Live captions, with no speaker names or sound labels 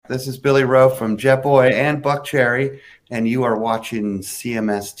This is Billy Rowe from Jet Boy and Buck Cherry, and you are watching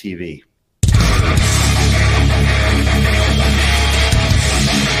CMS TV.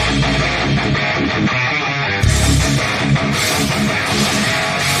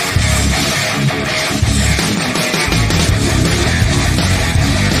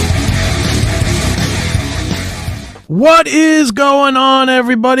 What is going on,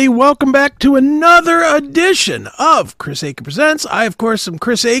 everybody? Welcome back to another edition of Chris Aiken Presents. I, of course, am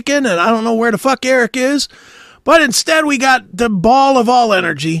Chris Aiken, and I don't know where the fuck Eric is, but instead we got the ball of all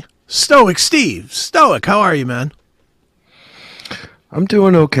energy, Stoic Steve. Stoic, how are you, man? I'm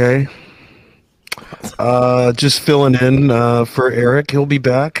doing okay. Just filling in for Eric. He'll be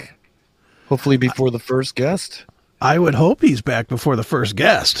back, hopefully before the first guest. I would hope he's back before the first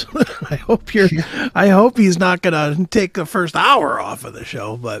guest. I hope he's not going to take the first hour off of the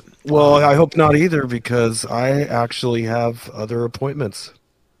show, but well, I hope not either, because I actually have other appointments.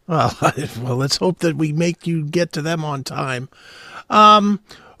 Well, let's hope that we make you get to them on time. Well,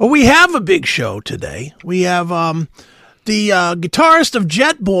 we have a big show today. We have the guitarist of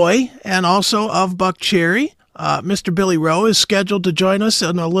Jet Boy and also of Buck Cherry. Mr. Billy Rowe is scheduled to join us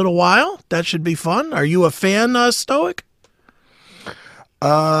in a little while. That should be fun. Are you a fan, Stoic?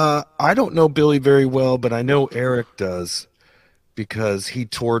 I don't know Billy very well, but I know Eric does, because he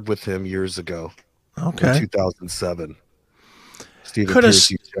toured with him years ago. Okay. In 2007. Steve appears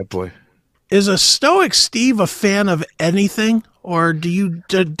to Jet Boy. Is a Stoic Steve a fan of anything, or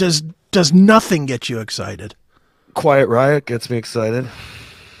does nothing get you excited? Quiet Riot gets me excited.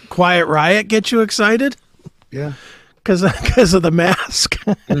 Quiet Riot gets you excited? Yeah. Because of the mask?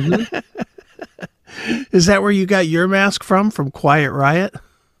 Mm-hmm. Is that where you got your mask from Quiet Riot?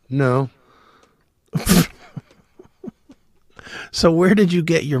 No. So where did you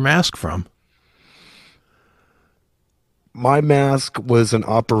get your mask from? My mask was an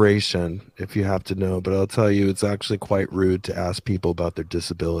operation, if you have to know, but I'll tell you, it's actually quite rude to ask people about their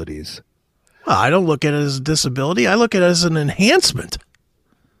disabilities. Well, I don't look at it as a disability. I look at it as an enhancement.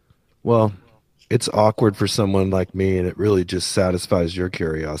 Well, it's awkward for someone like me, and it really just satisfies your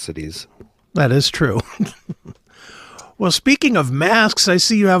curiosities. That is true. Well, speaking of masks, I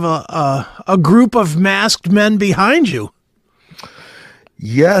see you have a group of masked men behind you.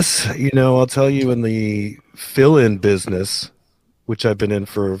 Yes, I'll tell you, in the fill-in business, which I've been in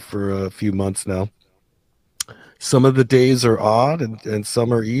for a few months now, some of the days are odd and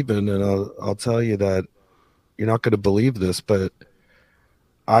some are even, and I'll tell you that you're not going to believe this, but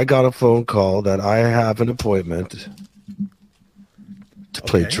I got a phone call that I have an appointment to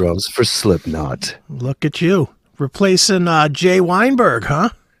play drums for Slipknot. Look at you. Replacing Jay Weinberg, huh?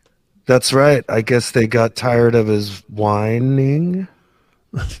 That's right. I guess they got tired of his whining.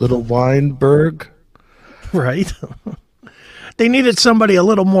 Little Weinberg. Right. They needed somebody a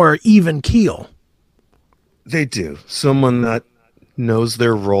little more even keel. They do. Someone that knows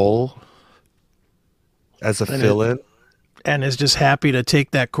their role as a fill-in. And is just happy to take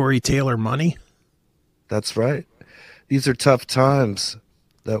that Corey Taylor money. That's right. These are tough times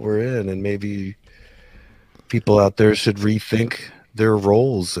that we're in, and maybe people out there should rethink their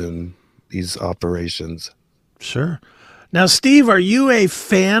roles in these operations. Sure. Now, Steve, are you a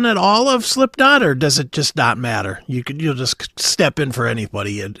fan at all of Slipknot, or does it just not matter? You'll just step in for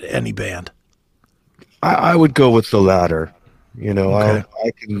anybody in any band. I would go with the latter. Okay.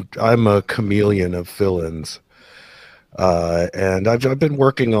 I'm a chameleon of fill-ins. And I've been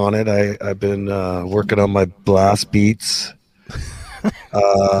working on it. I've been working on my blast beats.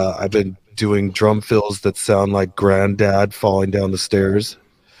 I've been doing drum fills that sound like Granddad falling down the stairs.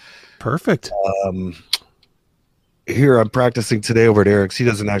 Perfect. Here I'm practicing today over at Eric's. He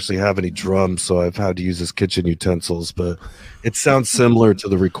doesn't actually have any drums, so I've had to use his kitchen utensils, but it sounds similar to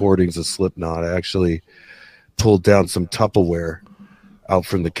the recordings of Slipknot. I actually pulled down some Tupperware out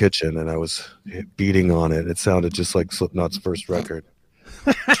from the kitchen, and I was beating on it. It sounded just like Slipknot's first record.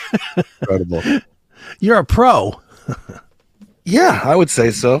 Incredible. You're a pro. Yeah, I would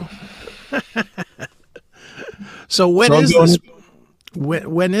say so. So when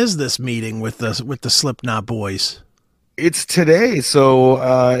is this meeting with the Slipknot boys? It's today,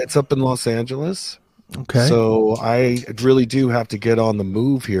 so it's up in Los Angeles. Okay. So I really do have to get on the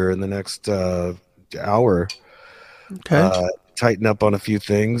move here in the next hour. Okay. Tighten up on a few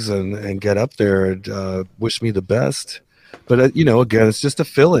things and get up there and wish me the best. But again, it's just a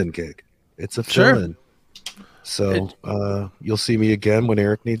fill-in gig. It's a fill-in. So you'll see me again when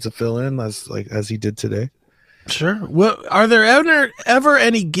Eric needs a fill-in, as he did today. Sure. Well, are there ever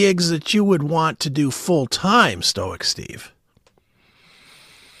any gigs that you would want to do full time, Stoic Steve?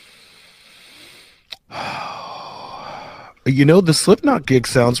 The Slipknot gig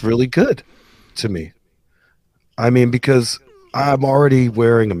sounds really good to me. I mean, because I'm already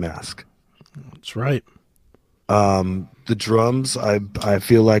wearing a mask. That's right. The drums, I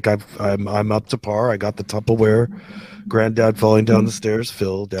feel like I'm up to par. I got the Tupperware Granddad Falling Down the Stairs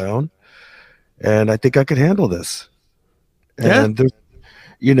fill down, and I think I could handle this. Yeah. And there's,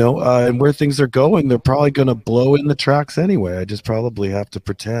 and where things are going, they're probably going to blow in the tracks anyway. I just probably have to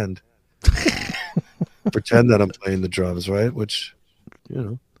pretend that I'm playing the drums, right? Which,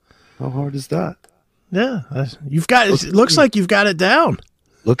 how hard is that? Yeah, you've got. It looks like you've got it down.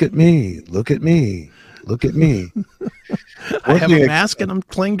 Look at me! Look at me! Look at me! I have a mask and I'm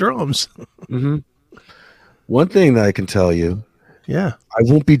playing drums. Mm-hmm. One thing that I can tell you, yeah, I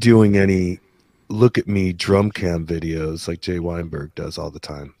won't be doing any look at me drum cam videos like Jay Weinberg does all the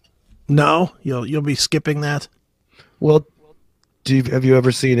time. No, you'll be skipping that. Well, have you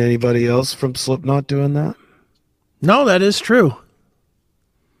ever seen anybody else from Slipknot doing that? No, that is true.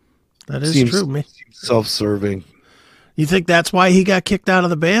 That is true. Seems self-serving. You think that's why he got kicked out of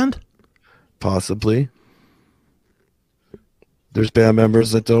the band? Possibly. There's band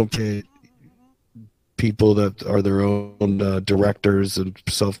members that don't pay people that are their own directors and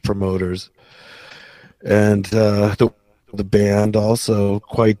self-promoters. And the band also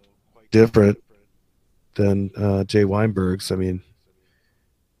quite different than Jay Weinberg's. I mean,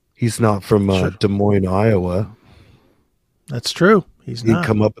 he's not from Des Moines, Iowa. That's true. He'd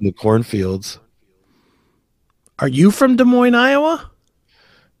come up in the cornfields. Are you from Des Moines, Iowa?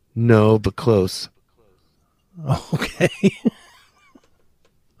 No, but close. Okay.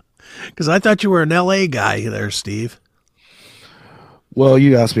 Because I thought you were an LA guy there, Steve. Well,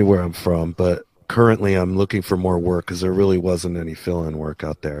 you asked me where I'm from, but currently I'm looking for more work because there really wasn't any fill-in work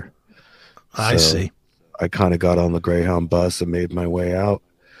out there. I see. I kind of got on the Greyhound bus and made my way out.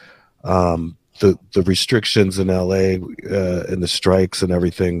 The restrictions in LA and the strikes and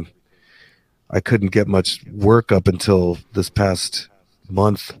everything, I couldn't get much work up until this past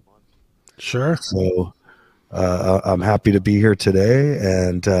month. Sure. So I'm happy to be here today,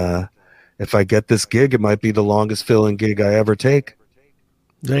 and if I get this gig, it might be the longest fill-in gig I ever take.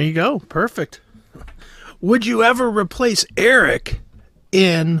 There you go. Perfect. Would you ever replace Eric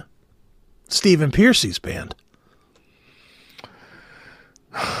in Stephen Pearcy's band?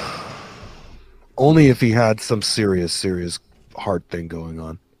 Only if he had some serious heart thing going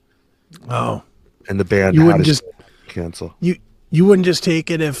on. Oh. And the band you had wouldn't to just cancel. You wouldn't just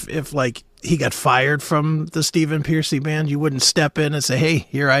take it if like he got fired from the Stephen Pearcy band. You wouldn't step in and say, "Hey,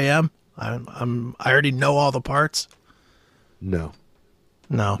 here I am. I already know all the parts." No.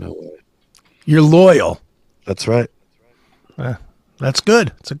 No. No way. You're loyal. That's right. That's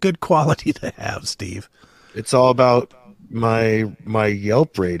good. It's a good quality to have, Steve. It's all about my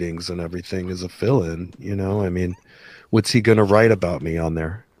Yelp ratings and everything as a fill-in. I mean, what's he going to write about me on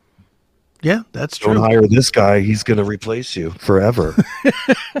there? Yeah, that's true. Don't hire this guy. He's going to replace you forever.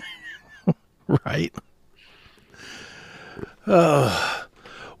 Right. Well,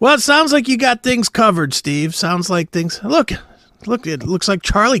 it sounds like you got things covered, Steve. Sounds like things. Look, it looks like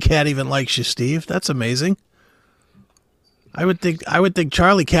Charlie Cat even likes you, Steve. That's amazing. I would think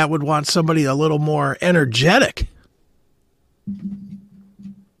Charlie Cat would want somebody a little more energetic.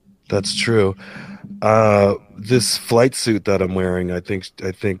 That's true. This flight suit that I'm wearing, I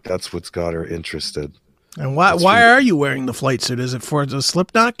think that's what's got her interested. And why are you wearing the flight suit? Is it for the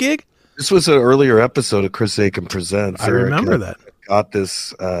Slipknot gig? This was an earlier episode of Chris Aiken Presents. I remember that. Got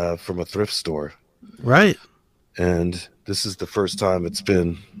this from a thrift store. Right. And this is the first time it's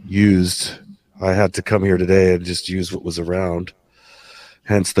been used. I had to come here today and just use what was around.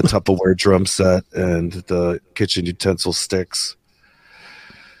 Hence the Tupperware drum set and the kitchen utensil sticks.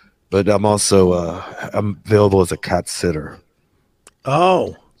 But I'm also I'm available as a cat sitter.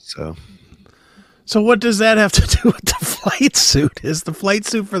 Oh. So what does that have to do with the flight suit? Is the flight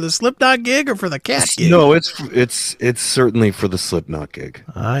suit for the Slipknot gig or for the cat gig? No, it's certainly for the Slipknot gig.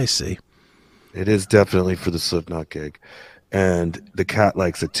 I see. It is definitely for the Slipknot gig. And the cat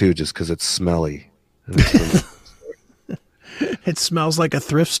likes it too, just because it's smelly. It smells like a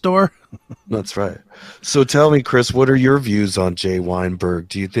thrift store. That's right. So tell me, Chris, what are your views on Jay Weinberg?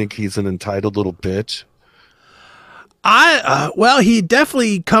 Do you think he's an entitled little bitch? Well, he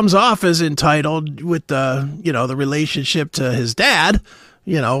definitely comes off as entitled with the relationship to his dad,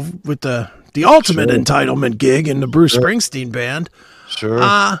 with the ultimate entitlement gig in the Bruce Springsteen band. Sure.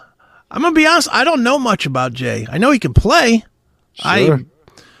 I'm gonna be honest. I don't know much about Jay. I know he can play. Sure.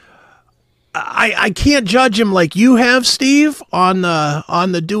 I can't judge him like you have, Steve, on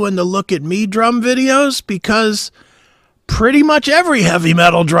the doing the look at me drum videos, because pretty much every heavy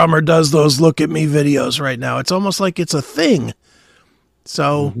metal drummer does those look at me videos right now. It's almost like it's a thing.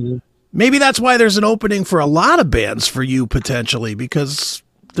 So maybe that's why there's an opening for a lot of bands for you potentially, because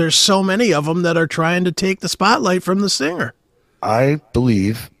there's so many of them that are trying to take the spotlight from the singer. I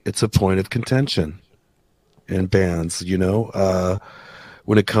believe it's a point of contention in bands,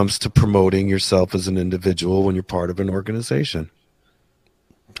 when it comes to promoting yourself as an individual when you're part of an organization.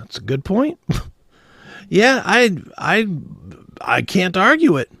 That's a good point. Yeah, I can't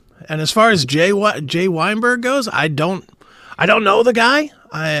argue it. And as far as Jay Weinberg goes, I don't know the guy.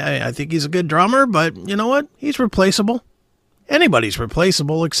 I think he's a good drummer, but you know what? He's replaceable. Anybody's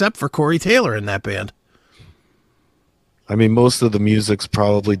replaceable except for Corey Taylor in that band. I mean, most of the music's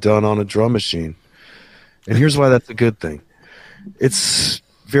probably done on a drum machine. And here's why that's a good thing. It's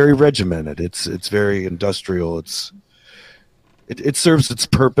very regimented. It's very industrial. It serves its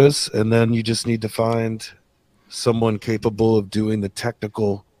purpose, and then you just need to find someone capable of doing the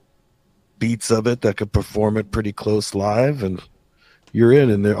technical beats of it that could perform it pretty close live, and you're in.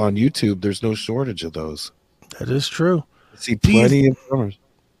 And on YouTube, there's no shortage of those. That is true. I see plenty of drummers.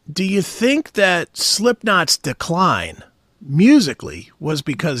 Do you think that Slipknot's decline musically was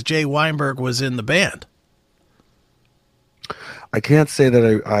because Jay Weinberg was in the band? I can't say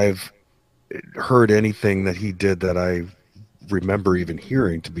that I've heard anything that he did that I remember even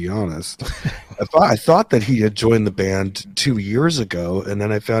hearing, to be honest. I thought that he had joined the band 2 years ago, and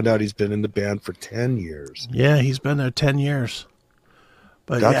then I found out he's been in the band for 10 years. Yeah, he's been there 10 years.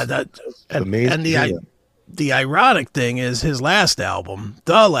 But that's amazing. And the ironic thing is his last album,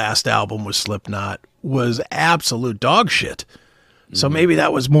 the last album with Slipknot, was absolute dog shit. So maybe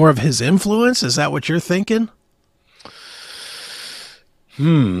that was more of his influence? Is that what you're thinking?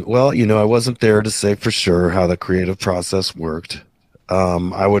 Well, I wasn't there to say for sure how the creative process worked.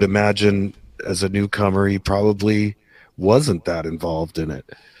 I would imagine as a newcomer, he probably wasn't that involved in it.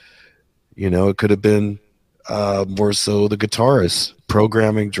 It could have been more so the guitarist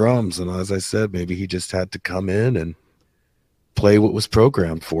programming drums. And as I said, maybe he just had to come in and play what was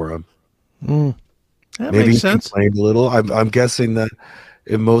programmed for him. That maybe makes he sense. complained a little. I'm guessing that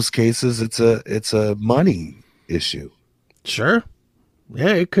in most cases it's a money issue. Sure.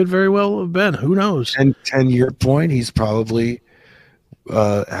 Yeah, it could very well have been. Who knows? And 10-year point, he's probably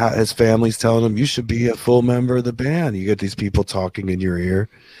his family's telling him, you should be a full member of the band. You get these people talking in your ear.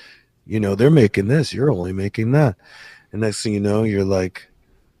 They're making this. You're only making that. And next thing you know, you're like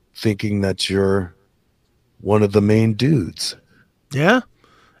thinking that you're one of the main dudes. Yeah.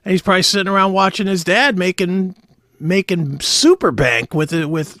 And he's probably sitting around watching his dad making super bank with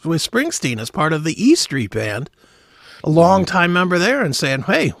Springsteen as part of the E Street Band. A long-time member there, and saying,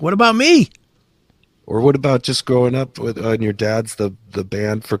 hey, what about me? Or what about just growing up with your dad's the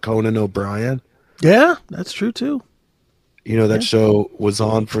band for Conan O'Brien? Yeah, that's true too. That show was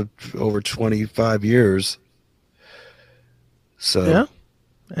on for over 25 years. So yeah.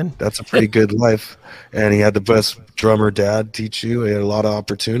 And that's a pretty good life. And he had the best drummer dad teach you. He had a lot of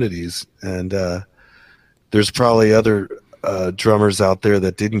opportunities. And there's probably other drummers out there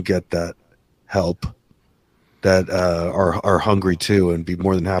that didn't get that help, that are hungry too, and be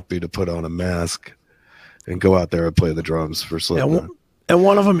more than happy to put on a mask and go out there and play the drums for Slipknot. And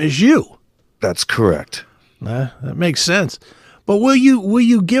one of them is you. That's correct. That makes sense. But will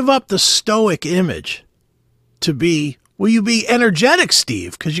you give up the stoic image to be? Will you be energetic,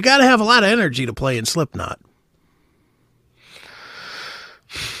 Steve? Because you got to have a lot of energy to play in Slipknot.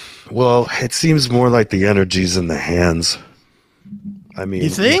 Well, it seems more like the energy's in the hands. I mean, you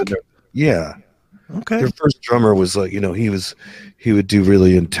think? Yeah. Okay. Their first drummer was like, he would do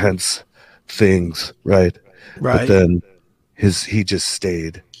really intense things, right? Right. But then he just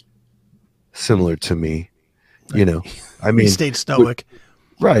stayed similar to me, I mean, he stayed stoic.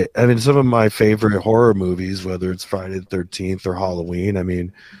 Right. I mean, some of my favorite horror movies, whether it's Friday the 13th or Halloween, I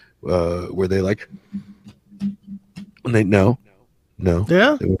mean, were they like, no,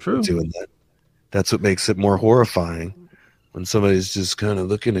 yeah, they weren't true. doing that. That's what makes it more horrifying, when somebody's just kind of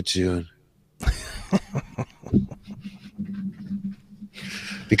looking at you and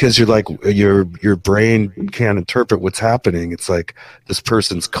because you're like, your brain can't interpret what's happening. It's like this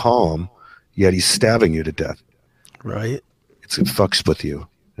person's calm, yet he's stabbing you to death. Right. It fucks with you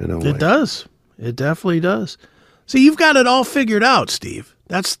in a way. It does. It definitely does. So you've got it all figured out, Steve.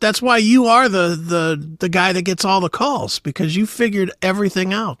 That's why you are the guy that gets all the calls, because you figured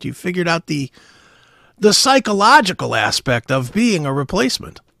everything out. You figured out the psychological aspect of being a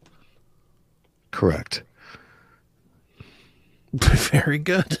replacement. Correct. Very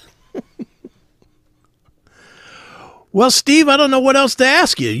good. Well, Steve, I don't know what else to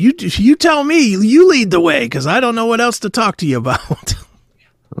ask you. You tell me. You lead the way, because I don't know what else to talk to you about.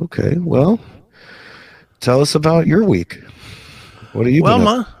 Okay, well, tell us about your week. What have you been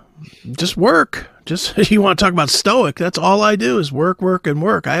up? Just work. Just you want to talk about Stoic? That's all I do is work, work, and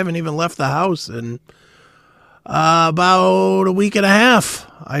work. I haven't even left the house in about a week and a half.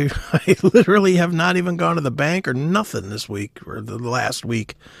 I literally have not even gone to the bank or nothing this week or the last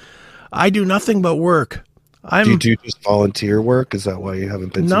week. I do nothing but work. Do you do just volunteer work? Is that why you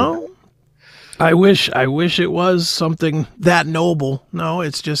haven't been? No. I wish it was something that noble. No,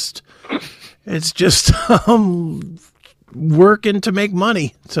 it's just working to make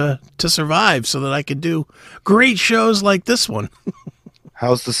money to survive so that I could do great shows like this one.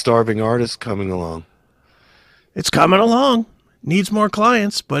 How's the Starving Artist coming along? It's coming along. Needs more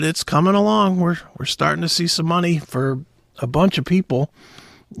clients, but it's coming along. We're starting to see some money for a bunch of people,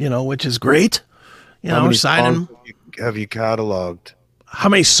 which is great. How many signing. songs have you cataloged? How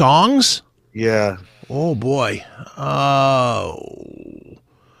many songs? Yeah. Oh boy.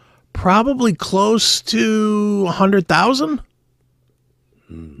 Probably close to 100,000.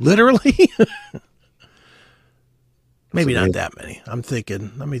 Literally. Maybe not that many. I'm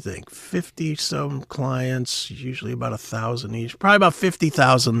thinking, let me think, 50 some clients, usually about 1,000 each, probably about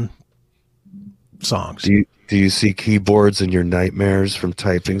 50,000 songs. Do you see keyboards in your nightmares from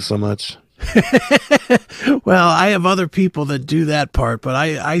typing so much? Well, I have other people that do that part, but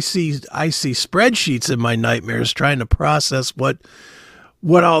I see spreadsheets in my nightmares trying to process what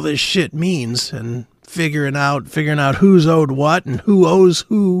all this shit means and figuring out who's owed what and who owes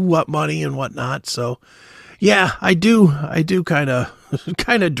who what money and whatnot. So yeah, I do kind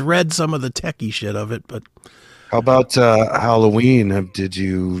of dread some of the techie shit of it. But how about Halloween? Did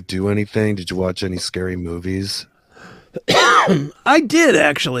you do anything? Did you watch any scary movies? I did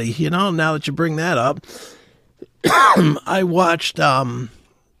actually. Now that you bring that up, I watched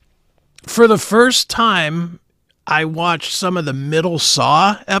for the first time. I watched some of the middle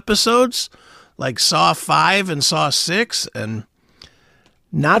Saw episodes, like Saw 5 and Saw 6, and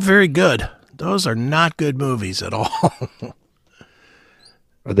not very good. Those are not good movies at all.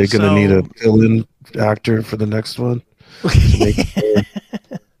 Are they going to need a fill-in actor for the next one?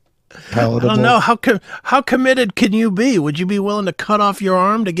 Palatable? I don't know. How committed can you be? Would you be willing to cut off your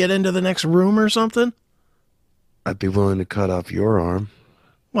arm to get into the next room or something? I'd be willing to cut off your arm.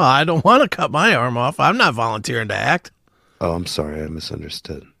 Well, I don't want to cut my arm off. I'm not volunteering to act. Oh, I'm sorry. I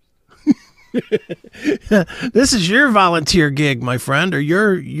misunderstood. This is your volunteer gig, my friend, or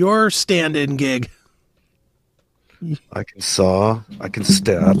your stand-in gig. I can saw. I can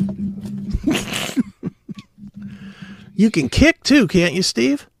stab. You can kick too, can't you,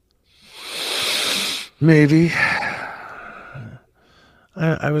 Steve? Maybe.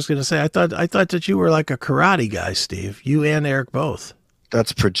 I was going to say I thought that you were like a karate guy, Steve. You and Eric both.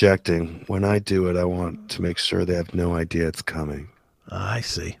 That's projecting. When I do it, I want to make sure they have no idea it's coming. I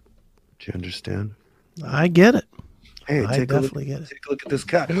see. Do you understand? I get it. Hey, I definitely get it. Take a look at this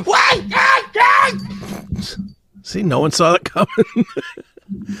cat. See, no one saw it coming.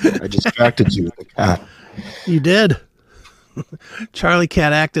 I distracted you with the cat. You did. Charlie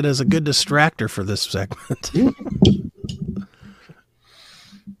Cat acted as a good distractor for this segment.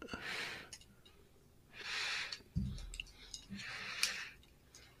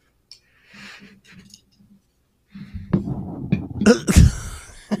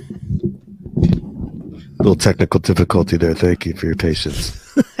 Little technical difficulty there. Thank you for your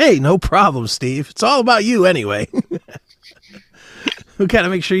patience. Hey, no problem, Steve. It's all about you anyway. We got to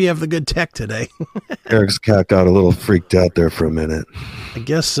make sure you have the good tech today. Eric's cat got a little freaked out there for a minute. I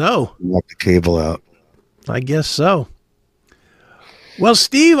guess so. Knocked the cable out. I guess so. Well,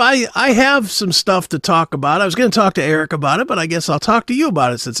 Steve, I have some stuff to talk about. I was going to talk to Eric about it, but I guess I'll talk to you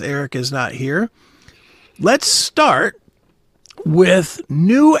about it since Eric is not here. Let's start with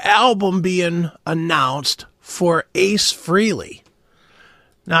new album being announced for Ace Frehley.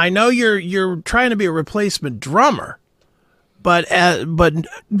 Now, I know you're trying to be a replacement drummer, but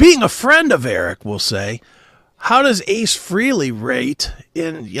being a friend of Eric, we'll say, how does Ace Frehley rate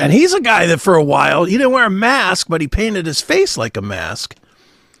in? And he's a guy that for a while he didn't wear a mask, but he painted his face like a mask.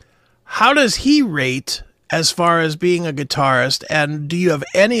 How does he rate as far as being a guitarist? And do you have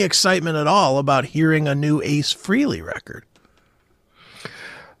any excitement at all about hearing a new Ace Frehley record?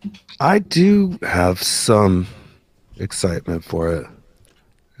 I do have some excitement for it.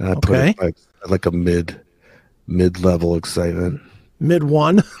 And I put it like a mid-level excitement. Mid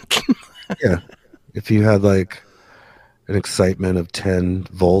one? Yeah. If you had like an excitement of 10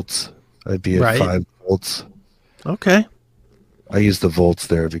 volts, I'd be at 5 volts. Okay. I use the volts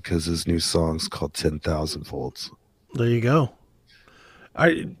there because his new song's called 10,000 volts. There you go.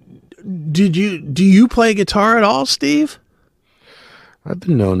 Do you play guitar at all, Steve? I've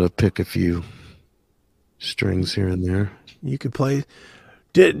been known to pick a few strings here and there. You could play.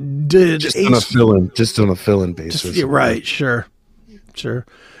 Did Just on a fill-in basis. You're right. Sure.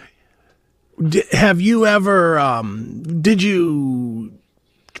 Have you ever? Did you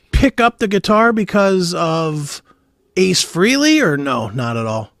pick up the guitar because of Ace Frehley, or no, not at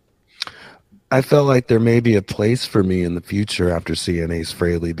all? I felt like there may be a place for me in the future after seeing Ace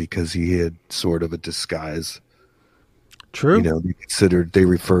Frehley because he had sort of a disguise. True. You know, they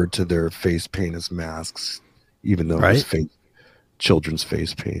referred to their face paint as masks, even though it was children's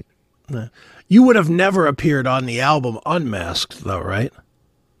face paint. You would have never appeared on the album unmasked, though, right?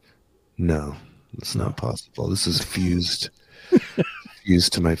 No, it's not possible. This is fused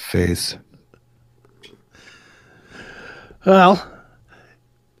to my face. Well,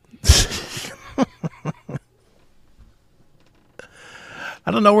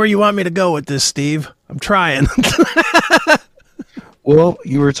 I don't know where you want me to go with this, Steve. I'm trying. Well,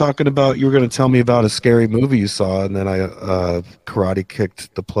 you were going to tell me about a scary movie you saw, and then I karate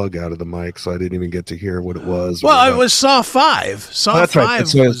kicked the plug out of the mic, so I didn't even get to hear what it was. Well, it was Saw 5. That's 5 right.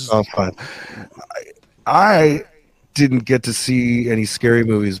 Saw 5. I didn't get to see any scary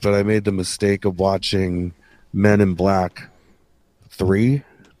movies, but I made the mistake of watching Men in Black 3.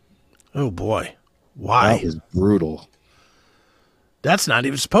 Oh, boy. Why? That was brutal. That's not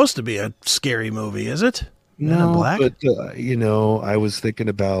even supposed to be a scary movie, is it? No, but I was thinking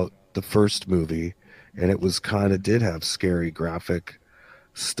about the first movie, and it was did have scary graphic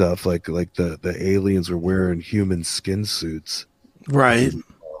stuff, like the aliens were wearing human skin suits, right?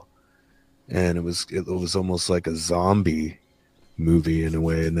 And it was almost like a zombie movie in a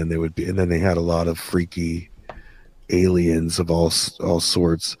way, and then they had a lot of freaky aliens of all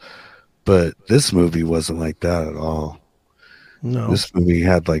sorts, but this movie wasn't like that at all. No, this movie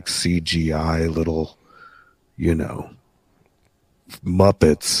had like CGI little,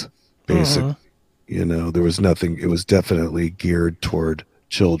 Muppets, basically. There was nothing. It was definitely geared toward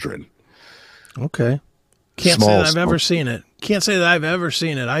children. Okay. Can't say that I've ever seen it.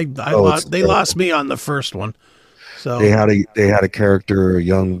 They lost me on the first one. So they had a character, a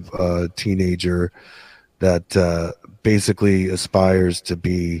young teenager that basically aspires to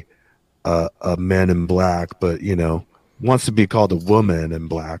be a man in black, but wants to be called a woman in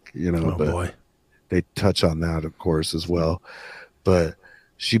black. Boy. They touch on that, of course, as well. But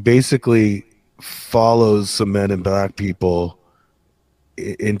she basically follows some men in black people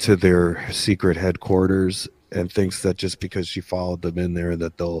into their secret headquarters and thinks that just because she followed them in there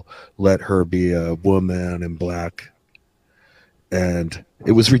that they'll let her be a woman in black. And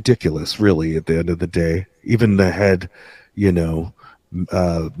it was ridiculous, really, at the end of the day. Even the head, ma'am,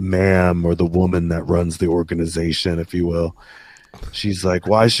 or the woman that runs the organization, if you will, she's like,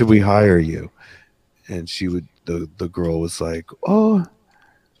 "Why should we hire you?" And the girl was like, "Oh,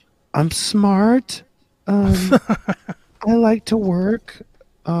 I'm smart. I like to work.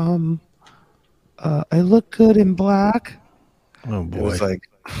 I look good in black." Oh boy. It was like,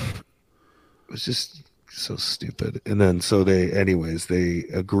 it was just so stupid. And then so they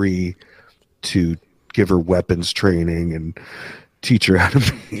agree to give her weapons training and teach her how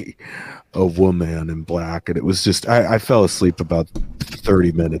to be a woman in black. And it was just, I fell asleep about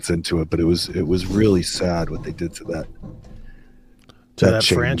 30 minutes into it, but it was really sad what they did to that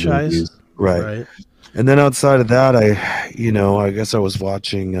franchise. Right. And then outside of that, I guess I was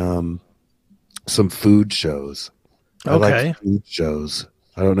watching some food shows. Okay. I like food shows.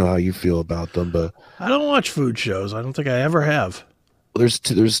 I don't know how you feel about them, but I don't watch food shows. I don't think I ever have. There's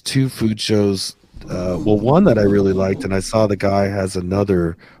two food shows. One that I really liked, and I saw the guy has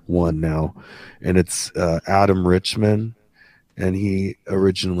another one now, and it's Adam Richman, and he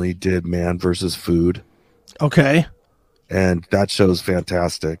originally did Man vs. Food. Okay. And that show's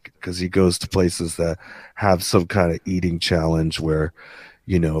fantastic because he goes to places that have some kind of eating challenge where,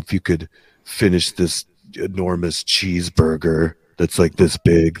 if you could finish this enormous cheeseburger that's like this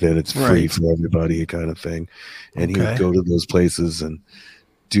big, then it's free for everybody, kind of thing. And he would go to those places and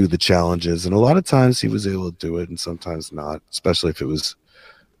do the challenges. And a lot of times he was able to do it and sometimes not, especially if it was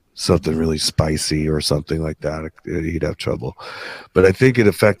something really spicy or something like that. He'd have trouble. But I think it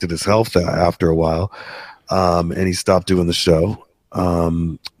affected his health after a while. And he stopped doing the show.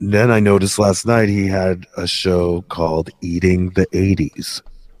 Then I noticed last night he had a show called Eating the 80s.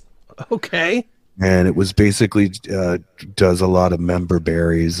 Okay. And it was basically does a lot of member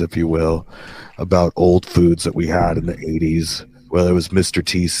berries, if you will, about old foods that we had in the 80s, whether it was Mr.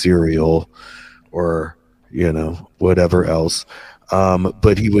 T cereal or, whatever else.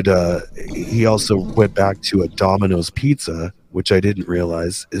 But he also went back to a Domino's Pizza, which I didn't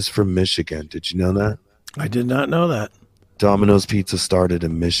realize is from Michigan. Did you know that? I did not know that. Domino's Pizza started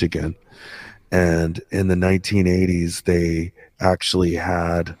in Michigan. And in the 1980s, they actually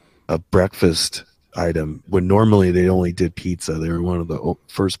had a breakfast item when normally they only did pizza. They were one of the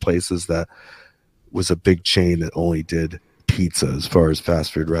first places that was a big chain that only did pizza as far as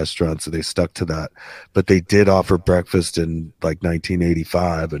fast food restaurants. So they stuck to that. But they did offer breakfast in like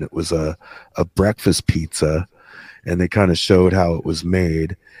 1985, and it was a breakfast pizza. And they kind of showed how it was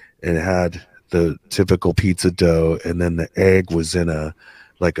made. And it had the typical pizza dough, and then the egg was in a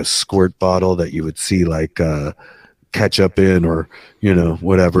squirt bottle that you would see like ketchup in, or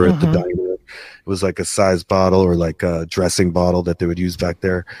whatever at the diner. It was like a size bottle or like a dressing bottle that they would use back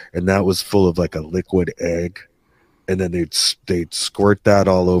there, and that was full of like a liquid egg, and then they'd squirt that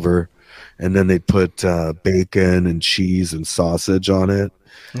all over, and then they'd put bacon and cheese and sausage on it.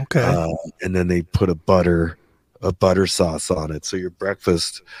 Okay. And then they put a butter sauce on it, so your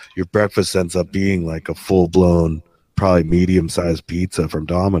breakfast ends up being like a full-blown, probably medium-sized pizza from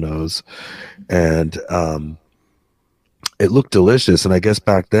Domino's. And it looked delicious. And I guess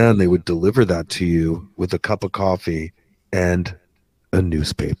back then they would deliver that to you with a cup of coffee and a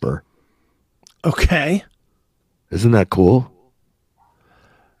newspaper. Okay. Isn't that cool?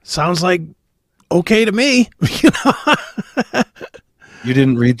 Sounds like okay to me. You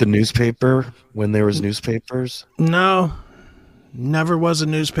didn't read the newspaper when there was newspapers? No, never was a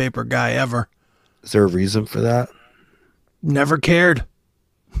newspaper guy ever. Is there a reason for that? Never cared.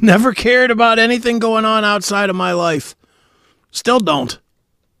 Never cared about anything going on outside of my life. Still don't.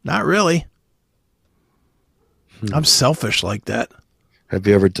 Not really. I'm selfish like that. Have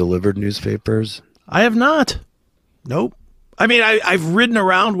you ever delivered newspapers? I have not. Nope. I mean, I've ridden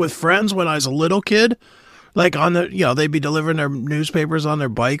around with friends when I was a little kid. Like on the, they'd be delivering their newspapers on their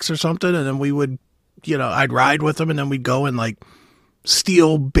bikes or something. And then we would, I'd ride with them, and then we'd go and like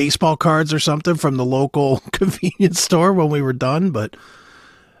steal baseball cards or something from the local convenience store when we were done. But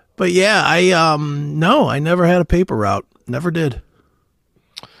yeah, no, I never had a paper route. Never did.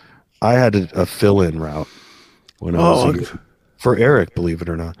 I had a fill-in route when I was for Eric, believe it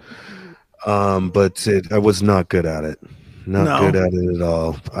or not. But I was not good at it. Not good at it at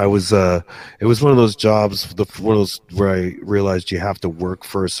all. I was it was one of those jobs, one of those where I realized you have to work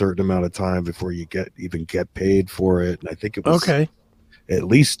for a certain amount of time before you get paid for it. And I think it was at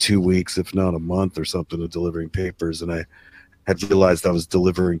least 2 weeks, if not a month or something, of delivering papers. And I had realized I was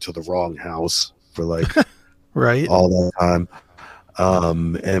delivering to the wrong house for like right all that time.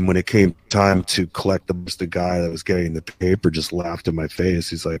 And when it came time to collect the guy that was getting the paper just laughed in my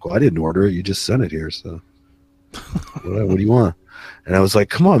face. He's like, "Well, I didn't order it. You just sent it here. So what do you want?" And I was like,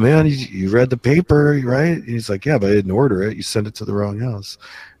 "Come on, man. You read the paper, right?" And he's like, "Yeah, but I didn't order it. You sent it to the wrong house."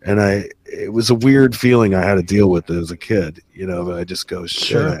 And it was a weird feeling I had to deal with as a kid, but I just go, shit,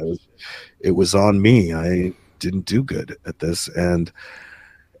 sure. It was on me. I didn't do good at this. And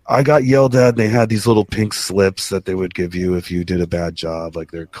I got yelled at, and they had these little pink slips that they would give you if you did a bad job,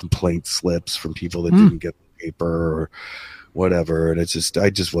 like their complaint slips from people that didn't get the paper or whatever. And I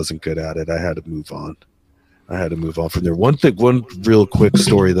just wasn't good at it. I had to move on. From there. One real quick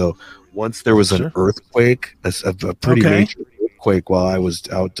story though. Once there was an earthquake, a pretty major earthquake while I was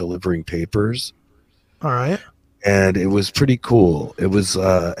out delivering papers. All right. And it was pretty cool. It was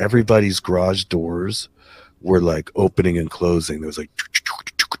everybody's garage doors were like opening and closing. There was like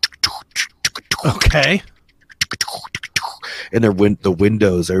okay. And the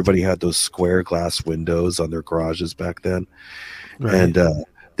windows, everybody had those square glass windows on their garages back then. Right. And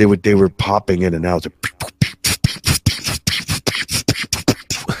they were popping in and out.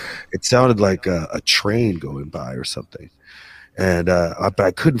 It sounded like a train going by or something. And but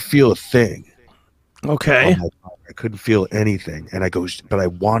I couldn't feel a thing. Okay. I couldn't feel anything. And I go, but I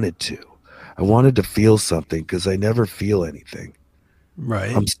wanted to. I wanted to feel something because I never feel anything.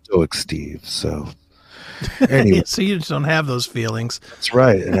 Right. I'm Stoic Steve. So anyway. So you just don't have those feelings. That's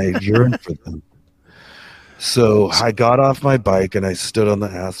right. And I yearn for them. So I got off my bike and I stood on the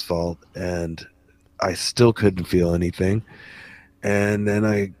asphalt, and I still couldn't feel anything. And then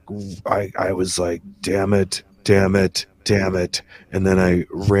I was like, damn it. And then I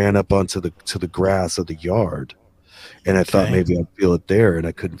ran up onto the grass of the yard, and I thought maybe I'd feel it there, and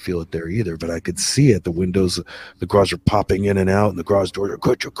I couldn't feel it there either. But I could see it. The windows, the garage are popping in and out, and the garage doors are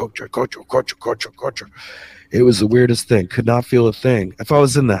It was the weirdest thing. Could not feel a thing. If I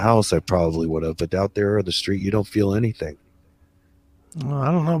was in the house, I probably would have. But out there on the street, you don't feel anything. Well,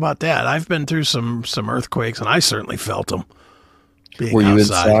 I don't know about that. I've been through some earthquakes, and I certainly felt them. Were you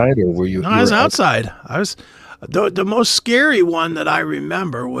inside or were you? No, I was outside. The most scary one that I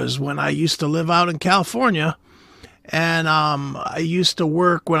remember was when I used to live out in California, and I used to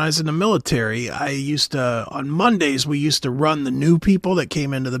work when I was in the military. On Mondays, we used to run the new people that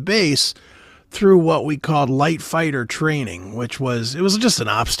came into the base through what we called light fighter training, it was just an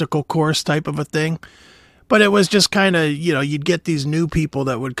obstacle course type of a thing. But it was just kind of, you'd get these new people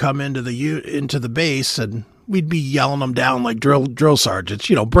that would come into the base, and we'd be yelling them down like drill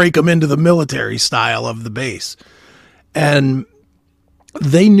sergeants, break them into the military style of the base. And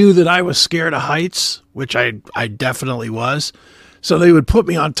they knew that I was scared of heights, which I definitely was. So they would put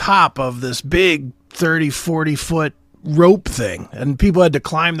me on top of this big 30, 40-foot rope thing. And people had to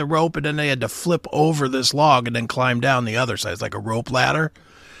climb the rope, and then they had to flip over this log and then climb down the other side. It's like a rope ladder.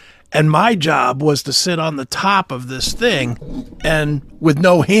 And my job was to sit on the top of this thing and with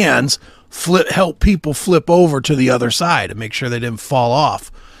no hands, help people flip over to the other side and make sure they didn't fall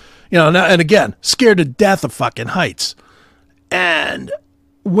off. And again, scared to death of fucking heights. And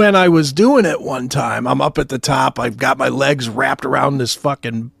when I was doing it one time, I'm up at the top. I've got my legs wrapped around this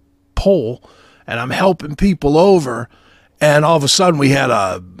fucking pole, and I'm helping people over. And all of a sudden, we had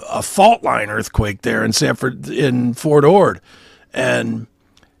a fault line earthquake there in Fort Ord. And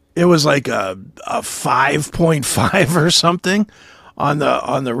it was like a 5.5 or something on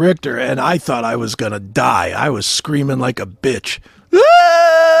the Richter, and I thought I was gonna die. I was screaming like a bitch.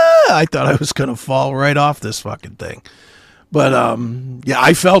 Ah! I thought I was gonna fall right off this fucking thing. But yeah,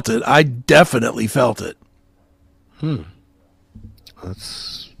 I felt it. I definitely felt it.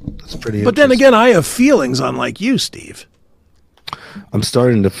 That's pretty. But then again, I have feelings unlike you, Steve. I'm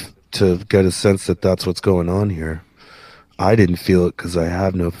starting to get a sense that that's what's going on here. I didn't feel it because I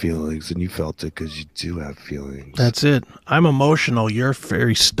have no feelings, and you felt it because you do have feelings. That's it. I'm emotional. You're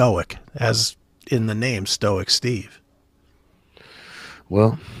very stoic, as in the name, Stoic Steve.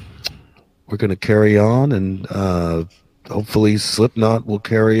 Well, we're going to carry on, and hopefully Slipknot will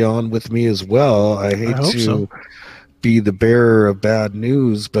carry on with me as well. I hate to be the bearer of bad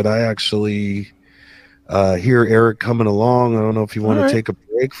news, but I actually hear Eric coming along. I don't know if you want to take a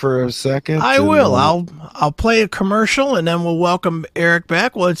break for a second. I will. I'll play a commercial, and then we'll welcome Eric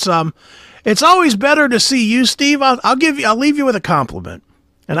back. Well, it's always better to see you, Steve. I'll leave you with a compliment.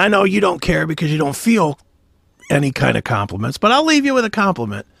 And I know you don't care because you don't feel any kind of compliments, but I'll leave you with a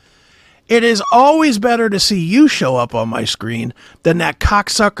compliment. It is always better to see you show up on my screen than that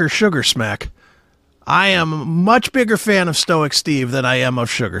cocksucker Sugar Smack. I am a much bigger fan of Stoic Steve than I am of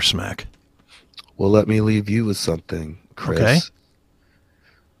Sugar Smack. Well, let me leave you with something, Chris. Okay.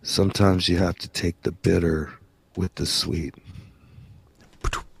 Sometimes you have to take the bitter with the sweet.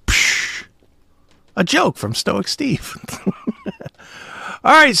 A joke from Stoic Steve.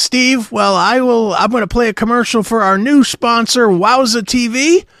 All right, Steve. Well, I'm going to play a commercial for our new sponsor, Wowza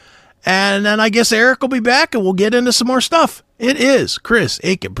TV. And then I guess Eric will be back and we'll get into some more stuff. It is Chris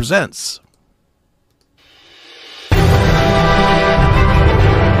Aiken Presents.